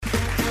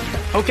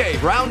Okay,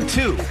 round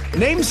two.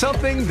 Name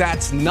something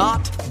that's not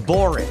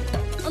boring.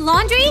 A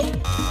laundry?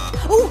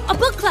 Ooh, a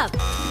book club.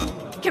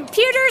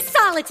 Computer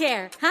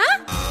solitaire,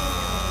 huh?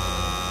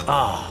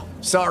 Ah,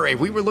 sorry,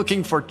 we were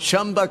looking for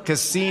Chumba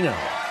Casino.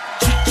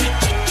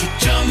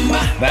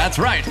 That's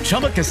right.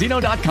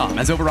 ChumbaCasino.com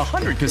has over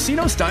 100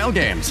 casino-style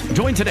games.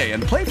 Join today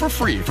and play for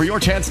free for your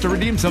chance to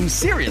redeem some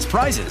serious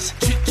prizes.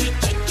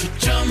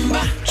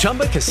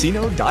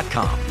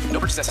 ChumbaCasino.com. No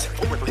purchase necessary.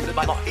 Void where prohibited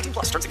by law. 18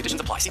 plus. Terms and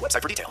conditions apply. See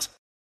website for details.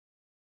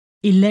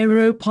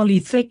 Ilero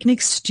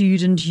Polytechnic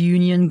Student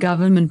Union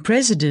Government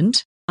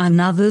President,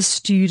 another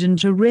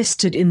student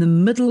arrested in the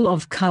middle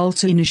of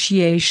cult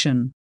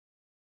initiation.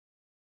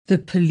 The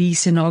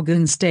police in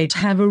Ogun State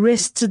have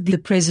arrested the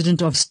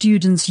president of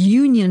Students'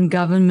 Union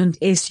Government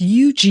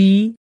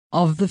SUG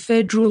of the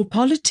Federal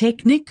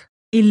Polytechnic,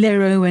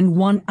 Ilero, and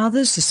one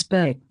other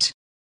suspect.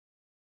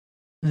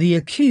 The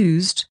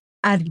accused,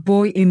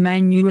 Adboy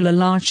Emmanuel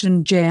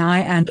Alachan J.I.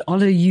 and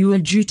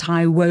Olajuju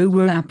Taiwo,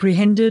 were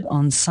apprehended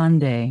on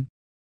Sunday.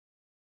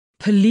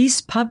 Police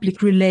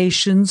Public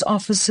Relations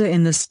Officer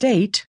in the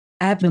state,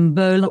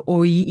 Abimbola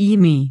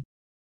Oyemi,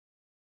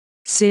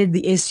 said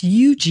the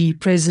SUG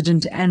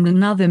president and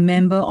another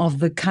member of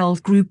the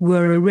cult group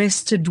were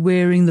arrested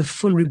wearing the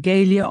full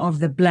regalia of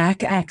the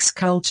Black Axe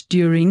cult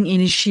during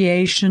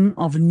initiation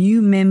of new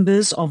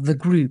members of the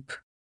group.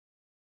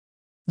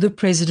 The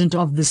president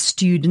of the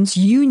Students'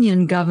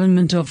 Union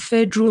Government of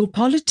Federal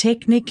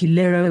Polytechnic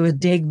Ilero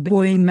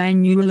Adegboy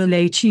Emmanuel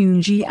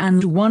Alatunji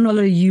and one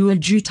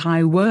Olajuju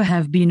Taiwo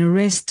have been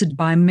arrested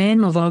by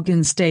men of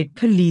Ogun State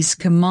Police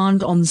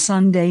Command on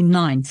Sunday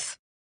 9th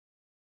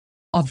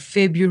of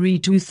February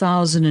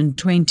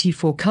 2020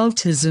 for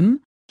cultism,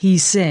 he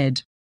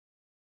said.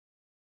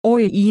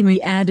 Oyemi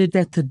added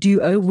that the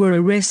duo were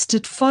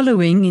arrested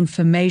following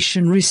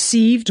information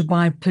received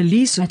by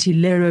police at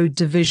Ilero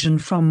Division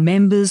from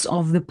members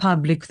of the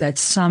public that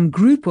some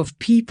group of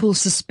people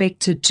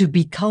suspected to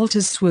be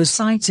cultists were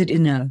sighted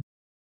in a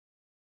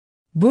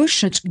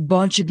bush at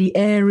Gbojidi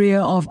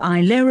area of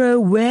Ilero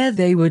where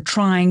they were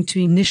trying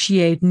to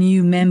initiate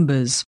new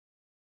members.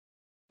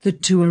 The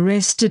two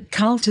arrested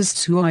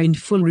cultists, who are in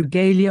full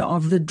regalia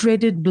of the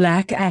dreaded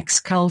Black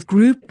Axe cult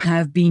group,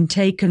 have been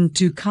taken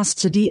to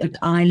custody at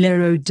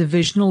Ilero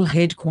Divisional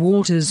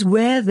Headquarters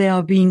where they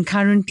are being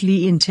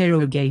currently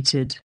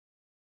interrogated,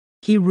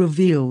 he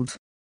revealed.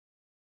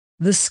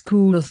 The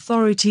school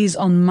authorities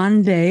on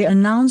Monday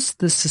announced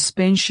the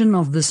suspension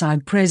of the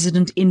SUG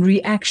president in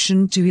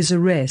reaction to his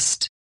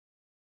arrest.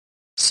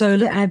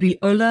 Sola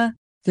Abiola,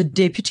 the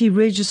Deputy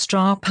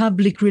Registrar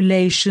Public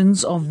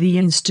Relations of the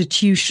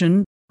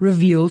institution,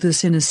 revealed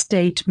this in a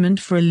statement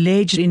for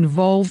alleged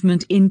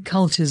involvement in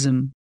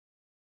cultism.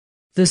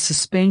 The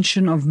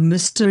suspension of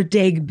Mr.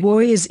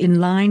 Adegboy is in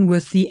line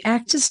with the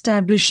Act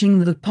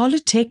establishing the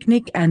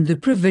Polytechnic and the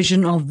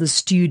provision of the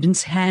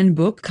Students'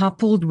 Handbook,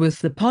 coupled with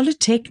the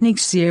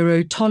Polytechnic's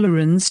zero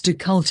tolerance to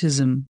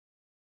cultism.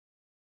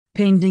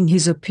 Pending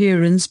his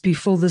appearance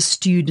before the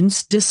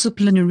Students'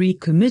 Disciplinary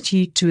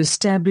Committee to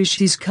establish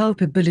his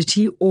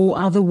culpability or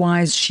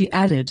otherwise, she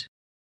added.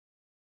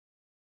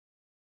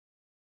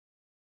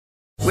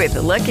 With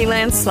the Lucky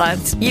Land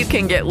Slots, you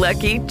can get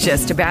lucky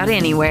just about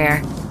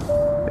anywhere.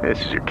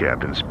 This is your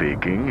captain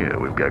speaking.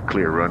 We've got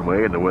clear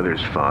runway and the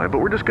weather's fine, but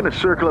we're just going to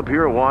circle up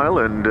here a while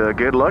and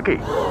get lucky.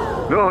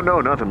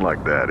 No, nothing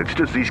like that. It's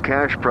just these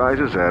cash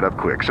prizes add up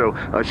quick. So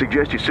I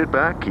suggest you sit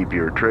back, keep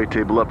your tray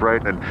table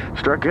upright, and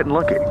start getting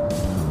lucky.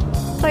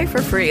 Play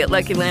for free at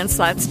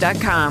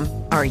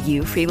LuckyLandSlots.com. Are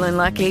you feeling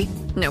lucky?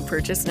 No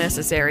purchase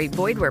necessary.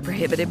 Void where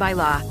prohibited by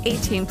law.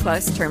 18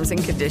 plus terms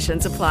and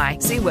conditions apply.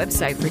 See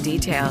website for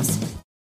details.